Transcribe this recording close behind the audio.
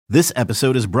This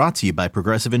episode is brought to you by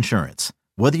Progressive Insurance.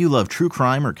 Whether you love true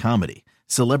crime or comedy,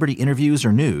 celebrity interviews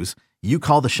or news, you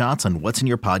call the shots on what's in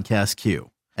your podcast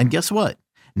queue. And guess what?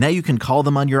 Now you can call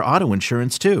them on your auto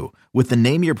insurance too with the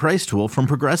Name Your Price tool from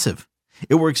Progressive.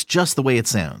 It works just the way it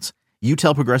sounds. You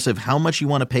tell Progressive how much you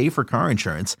want to pay for car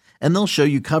insurance, and they'll show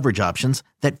you coverage options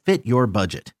that fit your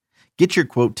budget. Get your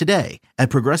quote today at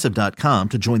Progressive.com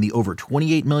to join the over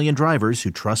 28 million drivers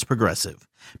who trust Progressive.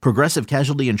 Progressive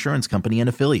Casualty Insurance Company and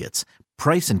Affiliates.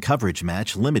 Price and coverage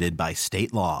match limited by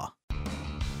state law.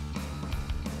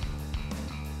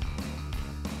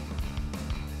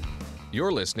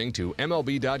 You're listening to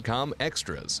MLB.com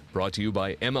Extras, brought to you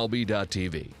by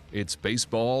MLB.tv. It's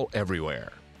baseball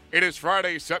everywhere. It is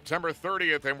Friday, September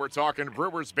 30th, and we're talking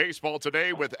Brewers baseball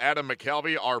today with Adam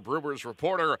McCalvy, our Brewers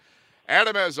reporter.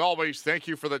 Adam, as always, thank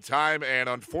you for the time, and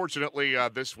unfortunately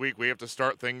this week we have to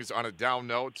start things on a down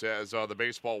note as the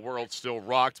baseball world still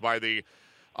rocked by the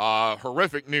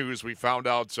horrific news we found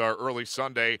out early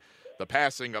Sunday, the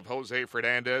passing of Jose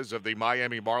Fernandez of the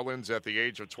Miami Marlins at the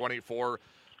age of 24,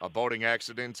 a boating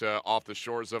accident off the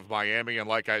shores of Miami, and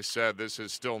like I said, this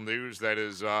is still news that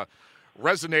is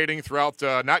resonating throughout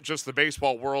not just the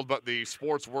baseball world, but the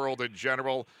sports world in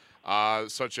general.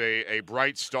 Such a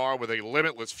bright star with a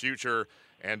limitless future,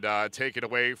 and taken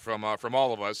away from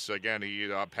all of us. Again,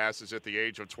 he passes at the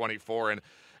age of 24. And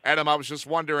Adam, I was just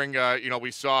wondering, we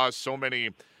saw so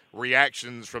many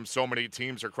reactions from so many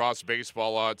teams across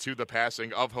baseball to the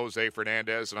passing of Jose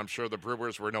Fernandez, and I'm sure the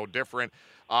Brewers were no different.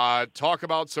 Talk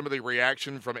about some of the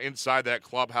reaction from inside that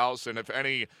clubhouse, and if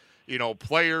any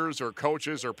players or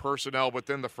coaches or personnel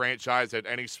within the franchise had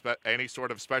any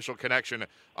sort of special connection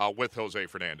with Jose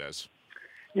Fernandez.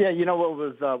 Yeah,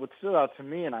 what stood out to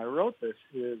me, and I wrote this,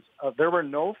 is there were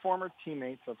no former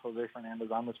teammates of Jose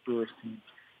Fernandez on this Brewers team,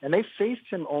 and they faced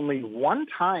him only one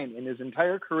time in his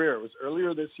entire career. It was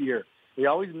earlier this year. They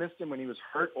always missed him when he was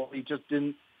hurt, or he just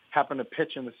didn't happen to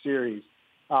pitch in the series.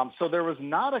 So there was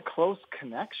not a close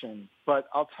connection, but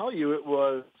I'll tell you, it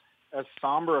was as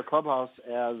somber a clubhouse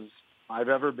as I've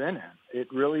ever been in. It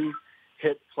really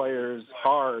hit players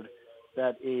hard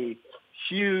that a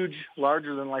huge,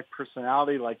 larger-than-life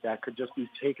personality like that could just be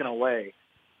taken away.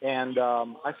 And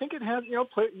I think it has,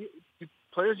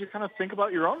 players, you kind of think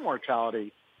about your own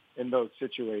mortality in those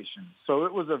situations. So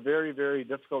it was a very, very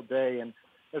difficult day. And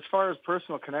as far as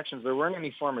personal connections, there weren't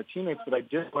any former teammates, but I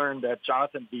did learn that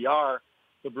Jonathan Villar,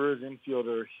 the Brewers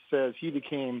infielder, says he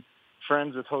became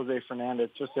friends with Jose Fernandez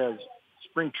just as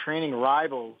spring training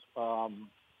rivals when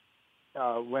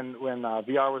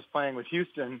Villar was playing with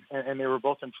Houston, and they were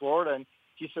both in Florida, and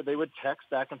he said they would text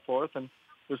back and forth, and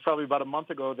it was probably about a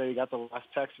month ago they got the last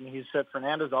text, and he said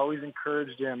Fernandez always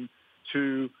encouraged him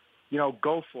to,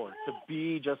 go for it, to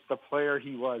be just the player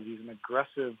he was. He's an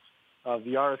aggressive,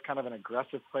 Villar is kind of an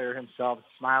aggressive player himself,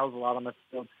 smiles a lot on the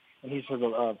field, and he said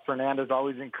Fernandez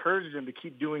always encouraged him to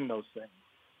keep doing those things.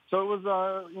 So it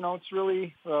was, it's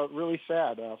really, really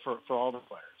sad for all the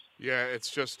players. Yeah,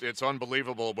 it's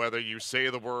unbelievable whether you say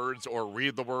the words or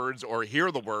read the words or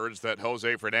hear the words that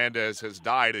Jose Fernandez has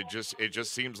died. It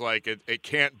just seems like it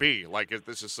can't be. Like if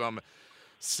this is some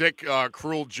sick,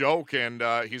 cruel joke and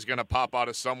he's going to pop out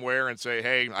of somewhere and say,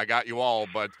 hey, I got you all.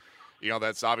 But,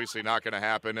 that's obviously not going to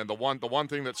happen. And the one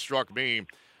thing that struck me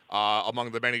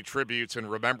among the many tributes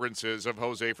and remembrances of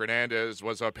Jose Fernandez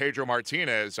was Pedro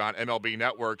Martinez on MLB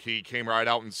Network. He came right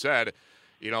out and said,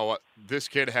 this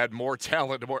kid had more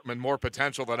talent and more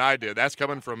potential than I did. That's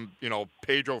coming from,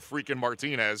 Pedro freaking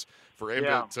Martinez, for him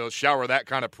to shower that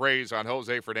kind of praise on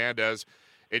Jose Fernandez.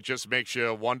 It just makes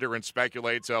you wonder and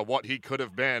speculate what he could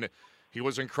have been. He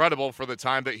was incredible for the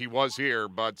time that he was here,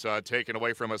 but taken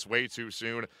away from us way too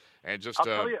soon. And just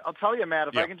I'll tell you, Matt,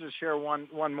 if I can just share one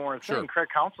more thing. Sure. Craig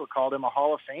Counsell called him a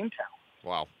Hall of Fame talent.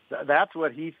 Wow. That's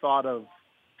what he thought of,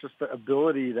 just the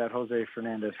ability that Jose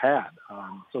Fernandez had.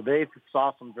 So they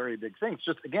saw some very big things.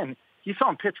 Just, again, he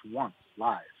saw him pitch once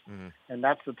live. Mm-hmm. And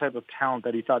that's the type of talent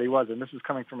that he thought he was. And this is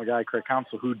coming from a guy, Craig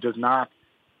Counsell, who does not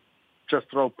just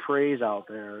throw praise out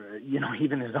there,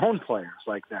 even his own players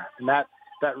like that. And that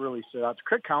really stood out.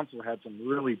 Craig Counsell had some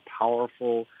really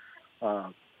powerful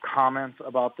comments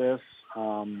about this.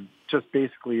 Just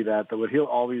basically that what he'll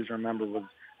always remember was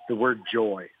the word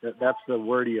joy. That's the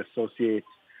word he associates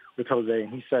with Jose.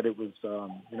 And he said it was,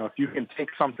 if you can take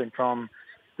something from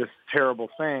this terrible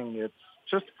thing, it's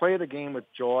just play the game with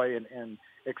joy and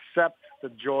accept the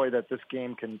joy that this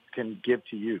game can give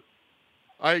to you.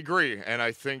 I agree, and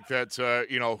I think that,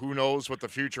 who knows what the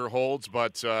future holds,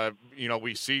 but,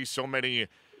 we see so many,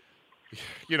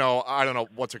 I don't know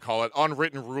what to call it,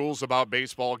 unwritten rules about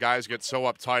baseball. Guys get so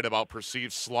uptight about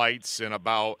perceived slights and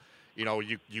about, you know,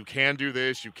 you can do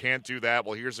this, you can't do that.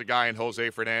 Well, here's a guy in Jose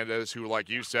Fernandez who, like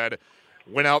you said,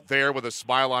 went out there with a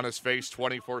smile on his face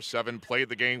 24/7, played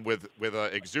the game with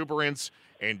exuberance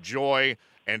and joy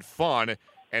and fun,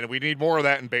 and we need more of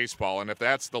that in baseball. And if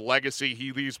that's the legacy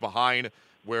he leaves behind,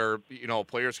 where, you know,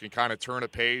 players can kind of turn a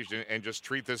page and just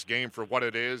treat this game for what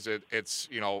it is, it's,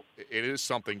 you know, it is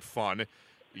something fun.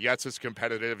 Yes, it's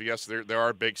competitive. Yes, there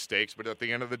are big stakes, but at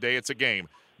the end of the day, it's a game.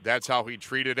 That's how he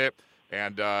treated it.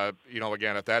 And, you know,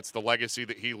 again, if that's the legacy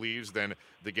that he leaves, then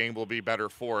the game will be better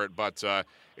for it. But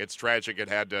it's tragic it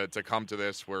had to come to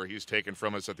this, where he's taken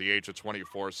from us at the age of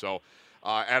 24. So,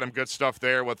 Adam, good stuff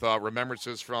there with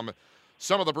remembrances from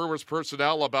some of the Brewers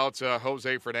personnel about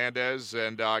Jose Fernandez.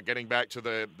 And getting back to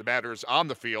the matters on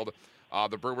the field,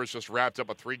 the Brewers just wrapped up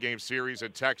a 3-game series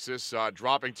in Texas,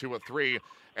 dropping to a 3.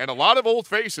 And a lot of old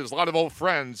faces, a lot of old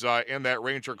friends in that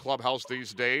Ranger clubhouse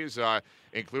these days,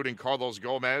 including Carlos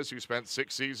Gomez, who spent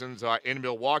 6 seasons in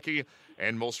Milwaukee,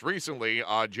 and most recently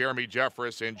Jeremy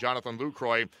Jeffress and Jonathan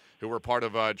Lucroy, who were part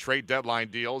of trade deadline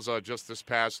deals just this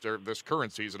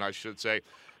current season, I should say.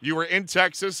 You were in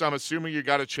Texas. I'm assuming you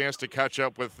got a chance to catch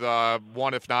up with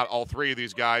one, if not all 3 of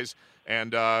these guys.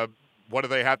 And what do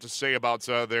they have to say about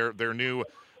their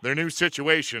new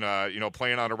situation, you know,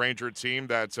 playing on a Ranger team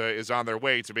that is on their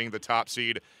way to being the top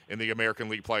seed in the American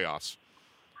League playoffs?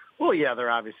 Well, yeah, they're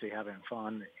obviously having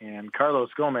fun. And Carlos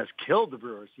Gomez killed the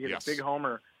Brewers. He hit Yes. a big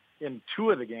homer in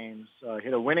 2 of the games,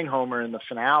 hit a winning homer in the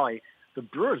finale. The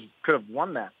Brewers could have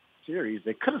won that series.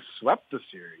 They could have swept the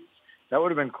series. That would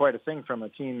have been quite a thing from a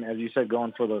team, as you said,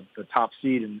 going for the top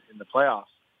seed in the playoffs.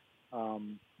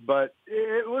 But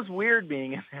it was weird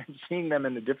being in there and seeing them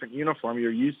in a different uniform.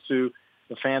 You're used to,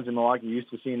 the fans in Milwaukee used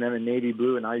to seeing them in navy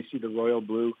blue, and now you see the royal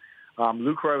blue.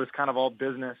 Lucroy was kind of all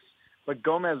business, but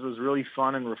Gomez was really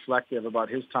fun and reflective about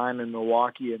his time in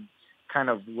Milwaukee and kind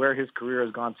of where his career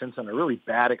has gone since then. A really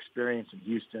bad experience in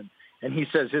Houston. And he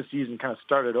says his season kind of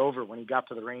started over when he got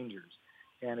to the Rangers.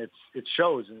 And it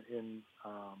shows in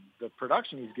the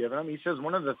production he's given him. He says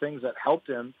one of the things that helped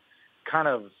him kind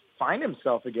of find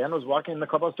himself again was walking in the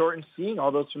clubhouse door and seeing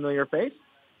all those familiar faces.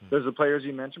 There's the players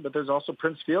you mentioned, but there's also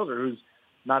Prince Fielder, who's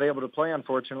not able to play,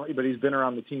 unfortunately, but he's been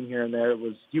around the team here and there.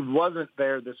 He wasn't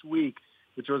there this week,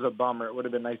 which was a bummer. It would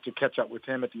have been nice to catch up with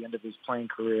him at the end of his playing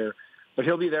career. But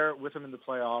he'll be there with him in the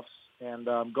playoffs. And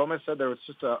Gomez said there was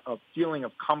just a feeling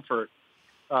of comfort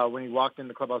when he walked in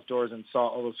the clubhouse doors and saw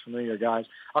all those familiar guys.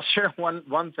 I'll share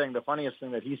one thing. The funniest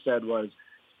thing that he said was,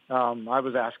 I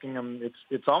was asking him,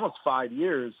 it's almost 5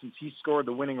 years since he scored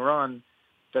the winning run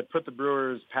that put the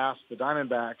Brewers past the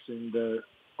Diamondbacks in the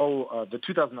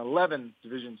 2011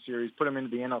 division series, put him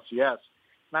into the NLCS.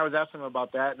 And I was asking him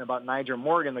about that and about Nyjer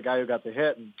Morgan, the guy who got the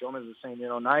hit. And Gomez was saying, you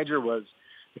know, Nyjer was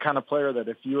the kind of player that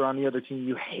if you were on the other team,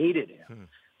 you hated him.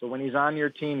 But when he's on your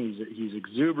team, he's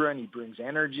exuberant. He brings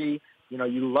energy. You know,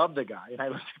 you love the guy. And I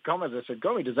looked at Gomez. I said,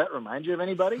 Gomez, does that remind you of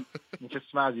anybody? And he just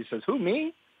smiles. He says, who,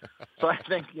 me? So I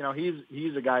think, you know,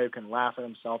 he's a guy who can laugh at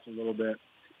himself a little bit.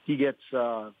 He gets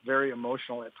very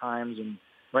emotional at times, and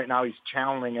right now he's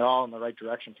channeling it all in the right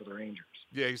direction for the Rangers.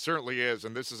 Yeah, he certainly is,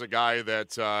 and this is a guy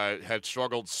that had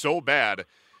struggled so bad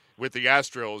with the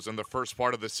Astros in the first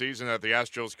part of the season that the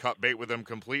Astros cut bait with him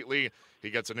completely. He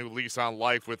gets a new lease on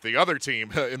life with the other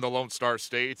team in the Lone Star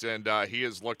State, and he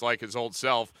has looked like his old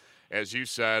self. As you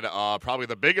said, probably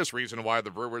the biggest reason why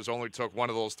the Brewers only took one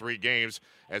of those 3 games,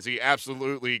 as he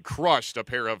absolutely crushed a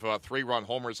pair of 3-run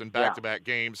homers in back-to-back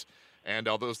games, and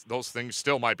those things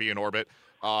still might be in orbit.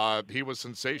 He was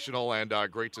sensational, and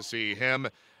great to see him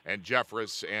and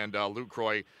Jeffress and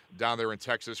Lucroy down there in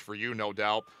Texas for you, no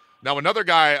doubt. Now, another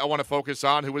guy I want to focus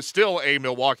on who is still a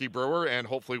Milwaukee Brewer and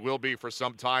hopefully will be for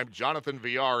some time, Jonathan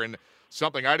Villar. And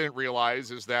something I didn't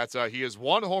realize is that he is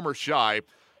 1 homer shy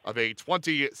of a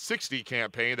 20-60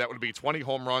 campaign. That would be 20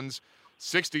 home runs,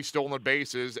 60 stolen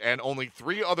bases, and only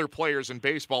 3 other players in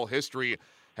baseball history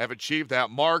have achieved that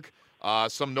mark.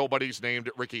 Some nobodies named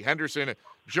Ricky Henderson,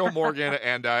 Joe Morgan,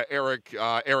 and Eric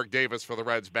Davis for the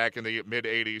Reds back in the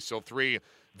mid-'80s. So 3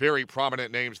 very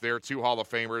prominent names there, 2 Hall of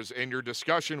Famers. In your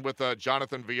discussion with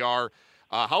Jonathan Villar,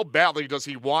 how badly does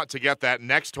he want to get that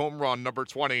next home run, number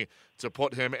 20, to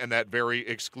put him in that very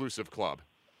exclusive club?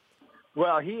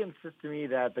 Well, he insists to me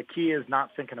that the key is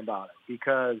not thinking about it,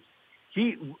 because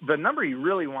the number he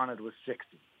really wanted was 60.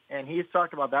 And he's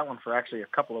talked about that one for actually a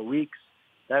couple of weeks.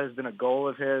 That has been a goal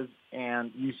of his.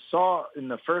 And you saw in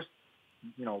the first,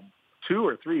 2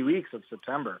 or 3 weeks of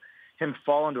September, him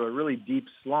fall into a really deep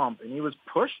slump, and he was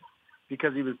pushing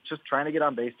because he was just trying to get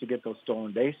on base to get those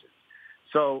stolen bases.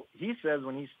 So he says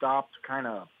when he stopped kind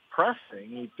of pressing,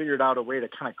 he figured out a way to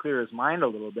kind of clear his mind a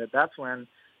little bit. That's when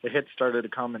the hits started to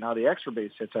come, and now the extra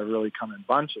base hits have really come in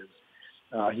bunches.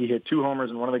 He hit 2 homers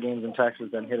in one of the games in Texas,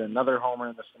 then hit another homer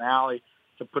in the finale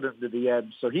to put it to the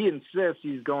edge. So he insists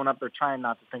he's going up there trying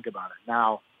not to think about it.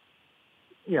 Now,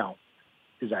 you know,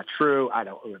 is that true? I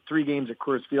don't. With 3 games at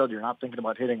Coors Field, you're not thinking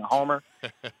about hitting a homer.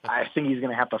 I think he's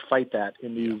going to have to fight that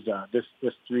in these this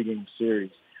 3-game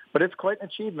series. But it's quite an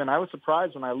achievement. I was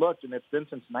surprised when I looked, and it's been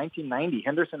since 1990.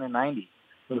 Henderson in 90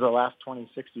 was the last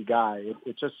 20-60 guy.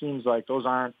 It just seems like those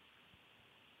aren't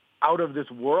out of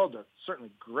this world. They're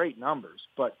certainly great numbers,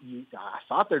 but I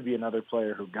thought there'd be another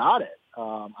player who got it.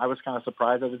 I was kind of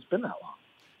surprised that it's been that long.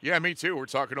 Yeah, me too. We're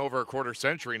talking over a quarter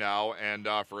century now, and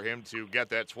for him to get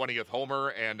that 20th homer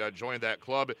and join that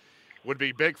club would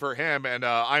be big for him. And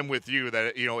I'm with you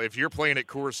that, you know, if you're playing at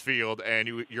Coors Field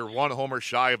and you're 1 homer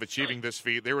shy of achieving this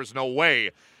feat, there is no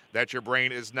way that your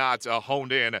brain is not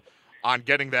honed in on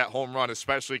getting that home run,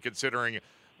 especially considering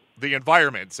the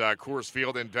environment. Coors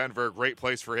Field in Denver, great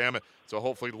place for him to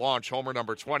hopefully launch homer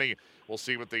number 20. We'll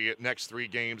see what the next 3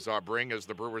 games bring as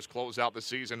the Brewers close out the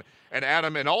season. And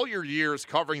Adam, in all your years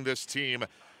covering this team,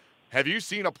 have you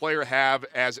seen a player have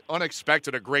as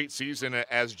unexpected a great season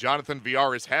as Jonathan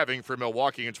Villar is having for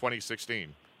Milwaukee in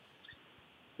 2016?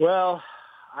 Well,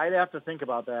 I'd have to think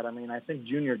about that. I mean, I think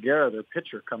Junior Guerra, their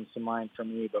pitcher, comes to mind for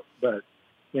me. But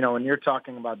you know, when you're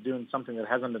talking about doing something that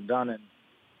hasn't been done in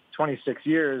 26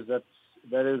 years,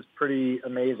 that is pretty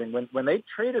amazing. When they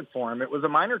traded for him, it was a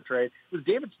minor trade. It was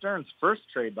David Stern's first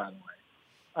trade, by the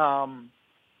way.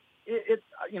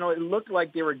 It looked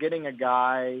like they were getting a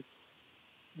guy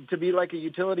to be like a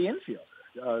utility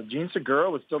infielder. Gene Segura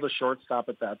was still the shortstop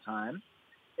at that time,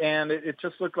 and it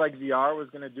just looked like Villar was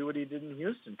going to do what he did in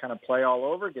Houston, kind of play all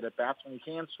over, get at bats when he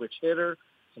can, switch hitter,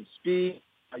 some speed.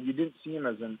 You didn't see him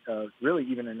as really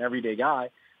even an everyday guy.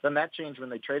 Then that changed when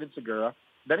they traded Segura.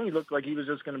 Then he looked like he was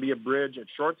just going to be a bridge at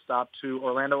shortstop to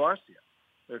Orlando Arcia,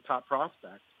 their top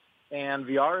prospect. And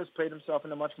Villar has played himself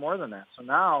into much more than that. So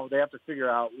now they have to figure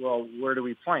out, well, where do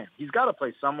we play him? He's got to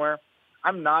play somewhere.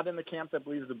 I'm not in the camp that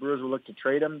believes the Brewers will look to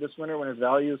trade him this winter when his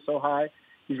value is so high.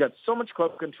 He's got so much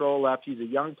club control left. He's a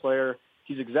young player.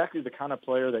 He's exactly the kind of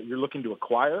player that you're looking to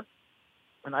acquire.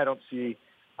 And I don't see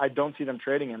them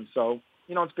trading him. So,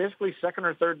 you know, it's basically second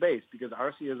or third base because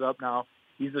Arcia is up now.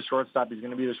 He's the shortstop. He's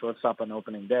going to be the shortstop on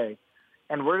opening day.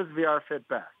 And where does Villar fit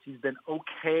best? He's been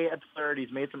okay at third.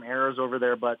 He's made some errors over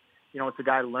there, but, you know, it's a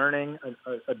guy learning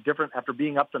a different, after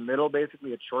being up the middle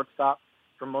basically at shortstop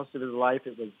for most of his life.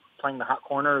 It was playing the hot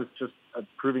corner is just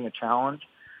proving a challenge.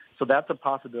 So that's a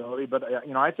possibility. But,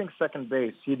 you know, I think second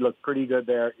base, he'd look pretty good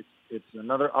there. It's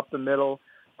another up the middle,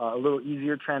 a little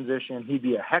easier transition. He'd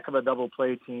be a heck of a double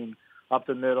play team up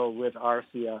the middle with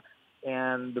Arcia.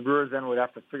 And the Brewers then would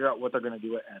have to figure out what they're going to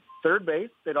do at third base.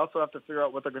 They'd also have to figure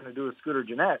out what they're going to do with Scooter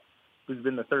Gennett, who's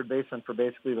been the third baseman for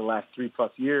basically the last 3+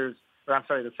 years. Or I'm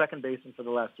sorry, the second baseman for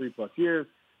the last 3+ years,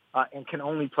 and can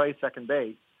only play second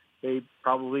base. They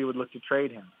probably would look to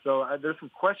trade him. So there's some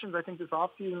questions, I think, this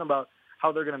offseason about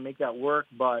how they're going to make that work.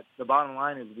 But the bottom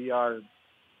line is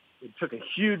it took a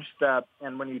huge step.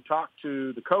 And when you talk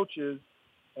to the coaches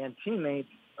and teammates,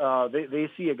 they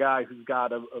see a guy who's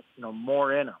got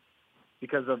more in him.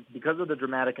 Because of the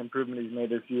dramatic improvement he's made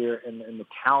this year and the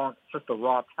talent, just the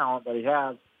raw talent that he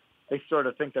has, they sort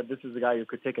of think that this is a guy who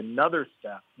could take another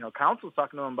step. You know, Counsell's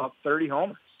talking to him about 30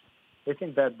 homers. They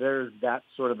think that there's that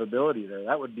sort of ability there.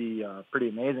 That would be pretty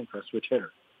amazing for a switch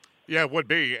hitter. Yeah, it would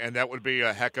be, and that would be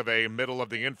a heck of a middle of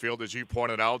the infield, as you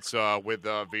pointed out, with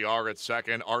Villar at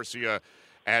second, Arcia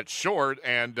at short.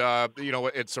 And, you know,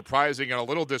 it's surprising and a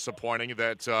little disappointing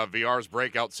that Villar's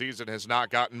breakout season has not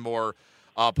gotten more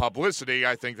publicity.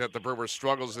 I think that the Brewers'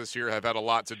 struggles this year have had a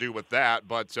lot to do with that.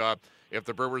 But if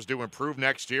the Brewers do improve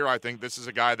next year, I think this is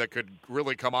a guy that could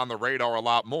really come on the radar a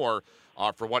lot more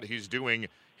for what he's doing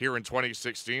here in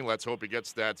 2016. Let's hope he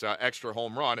gets that extra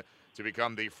home run to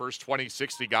become the first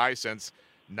 20-60 guy since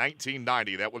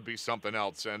 1990. That would be something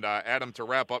else. And Adam, to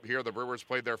wrap up here, the Brewers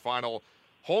played their final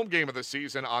home game of the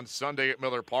season on Sunday at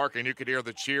Miller Park, and you could hear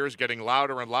the cheers getting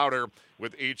louder and louder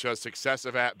with each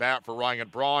successive at-bat for Ryan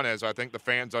Braun, as I think the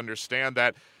fans understand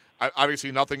that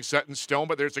obviously nothing's set in stone,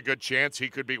 but there's a good chance he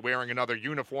could be wearing another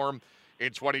uniform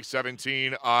in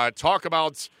 2017. Talk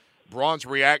about Braun's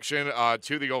reaction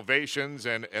to the ovations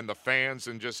and the fans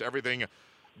and just everything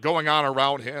going on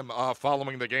around him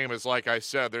following the game. Is, like I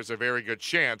said, there's a very good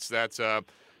chance that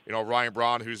Ryan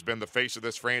Braun, who's been the face of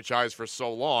this franchise for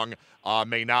so long,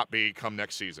 may not be come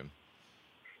next season.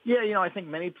 Yeah, I think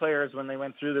many players, when they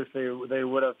went through this, they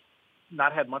would have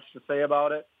not had much to say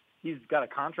about it. He's got a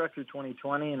contract through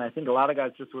 2020, and I think a lot of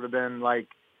guys just would have been like,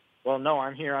 well, no,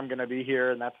 I'm here, I'm going to be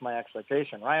here, and that's my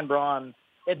expectation. Ryan Braun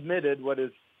admitted what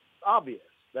is obvious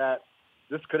that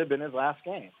this could have been his last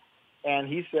game. And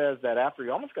he says that after he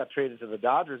almost got traded to the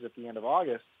Dodgers at the end of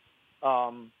August,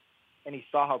 and he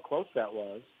saw how close that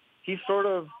was, he sort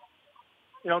of,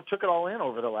 took it all in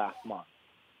over the last month.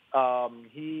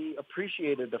 He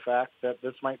appreciated the fact that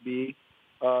this might be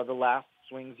the last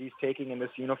swings he's taking in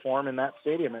this uniform in that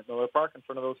stadium at Miller Park in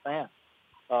front of those fans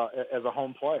as a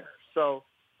home player. So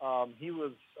he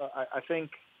was, I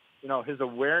think, his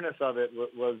awareness of it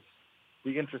was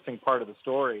the interesting part of the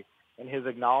story, and his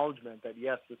acknowledgement that,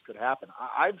 yes, this could happen.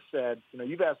 I've said,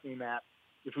 you've asked me, Matt,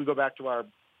 if we go back to our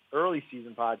early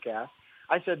season podcast,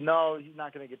 I said, no, he's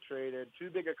not going to get traded. Too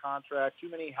big a contract, too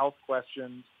many health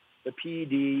questions, the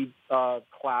PED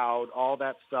cloud, all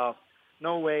that stuff.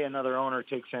 No way another owner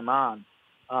takes him on.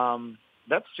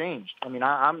 That's changed. I mean,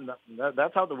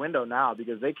 that's out the window now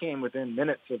because they came within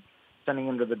minutes of sending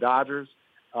him to the Dodgers.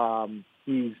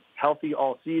 He's healthy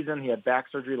all season. He had back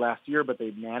surgery last year, but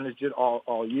they managed it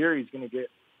all year. He's going to get,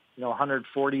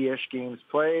 140-ish games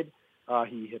played.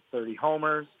 He hit 30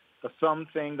 homers. The thumb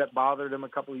thing that bothered him a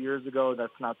couple of years ago,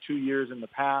 that's now 2 years in the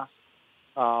past.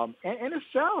 And his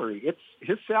salary.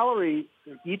 His salary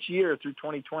each year through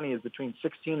 2020 is between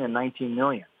 $16 and $19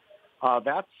 million.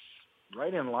 That's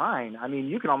right in line. I mean,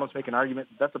 you can almost make an argument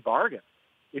that's a bargain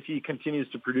if he continues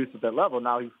to produce at that level.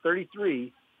 Now, he's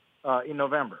 33 in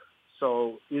November.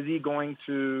 So is he going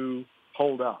to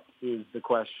hold up is the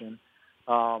question.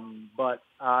 But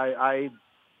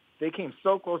they came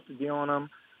so close to dealing him.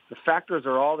 The factors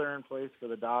are all there in place for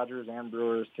the Dodgers and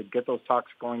Brewers to get those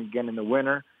talks going again in the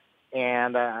winter.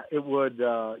 And it would,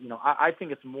 I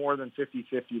think it's more than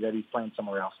 50-50 that he's playing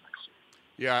somewhere else next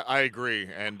year. Yeah, I agree.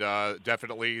 And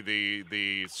definitely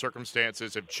the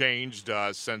circumstances have changed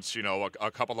since,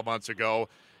 a couple of months ago,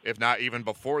 if not even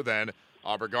before then,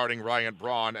 regarding Ryan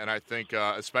Braun. And I think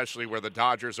especially where the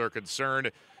Dodgers are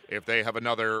concerned, if they have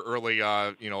another early,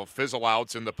 fizzle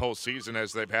outs in the postseason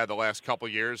as they've had the last couple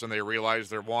of years and they realize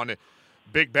they're one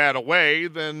big bat away,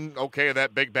 then, okay,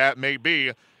 that big bat may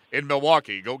be in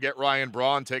Milwaukee. Go get Ryan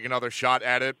Braun, take another shot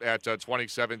at it at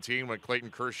 2017 when Clayton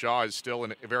Kershaw is still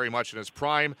very much in his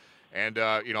prime. And,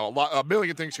 a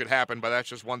million things could happen, but that's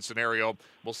just one scenario.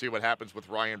 We'll see what happens with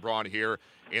Ryan Braun here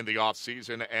in the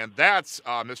offseason. And that's,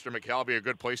 Mr. McCalvy, a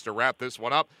good place to wrap this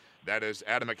one up. That is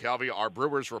Adam McCalvy, our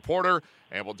Brewers reporter,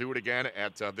 and we'll do it again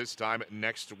at this time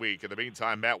next week. In the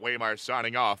meantime, Matt Waymeyer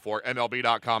signing off for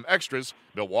MLB.com Extras,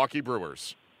 Milwaukee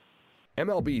Brewers.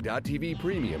 MLB.tv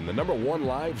Premium, the #1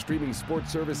 live streaming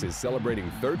sports service, is celebrating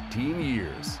 13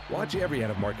 years. Watch every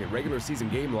out-of-market regular season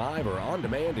game live or on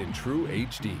demand in true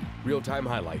HD. Real-time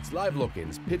highlights, live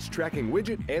look-ins, pitch tracking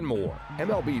widget, and more.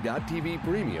 MLB.tv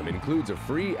Premium includes a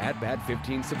free At-Bat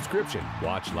 15 subscription.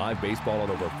 Watch live baseball on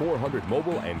over 400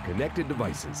 mobile and connected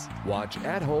devices. Watch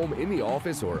at home, in the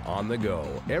office, or on the go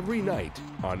every night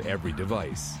on every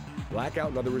device. Blackout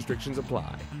and other restrictions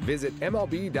apply. Visit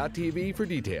MLB.tv for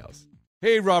details.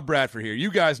 Hey, Rob Bradford here.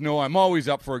 You guys know I'm always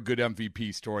up for a good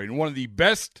MVP story, and one of the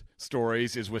best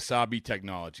stories is Wasabi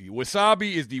Technology.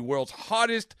 Wasabi is the world's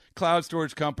hottest cloud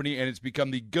storage company, and it's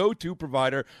become the go-to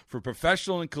provider for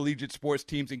professional and collegiate sports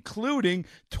teams, including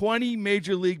 20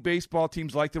 Major League Baseball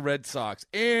teams like the Red Sox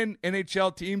and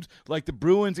NHL teams like the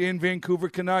Bruins and Vancouver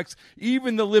Canucks.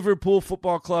 Even the Liverpool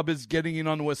Football Club is getting in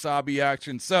on the Wasabi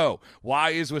action. So, why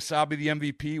is Wasabi the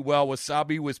MVP? Well,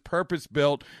 Wasabi was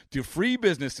purpose-built to free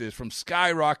businesses from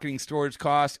skyrocketing storage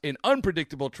costs and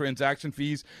unpredictable transaction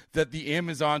fees that the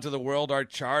Amazons of the world are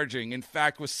charging. In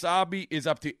fact, Wasabi is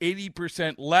up to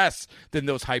 80% less than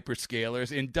those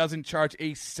hyperscalers and doesn't charge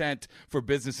a cent for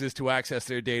businesses to access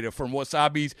their data. From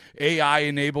Wasabi's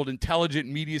AI-enabled intelligent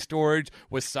media storage,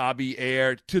 Wasabi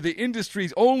Air, to the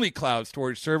industry's only cloud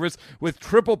storage service with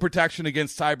triple protection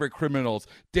against cyber criminals,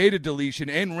 data deletion,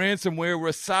 and ransomware,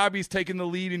 Wasabi's taken the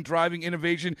lead in driving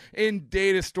innovation in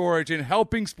data storage and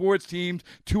helping sports teams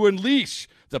to unleash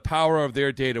the power of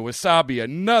their data. Wasabi,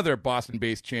 another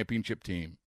Boston-based championship team.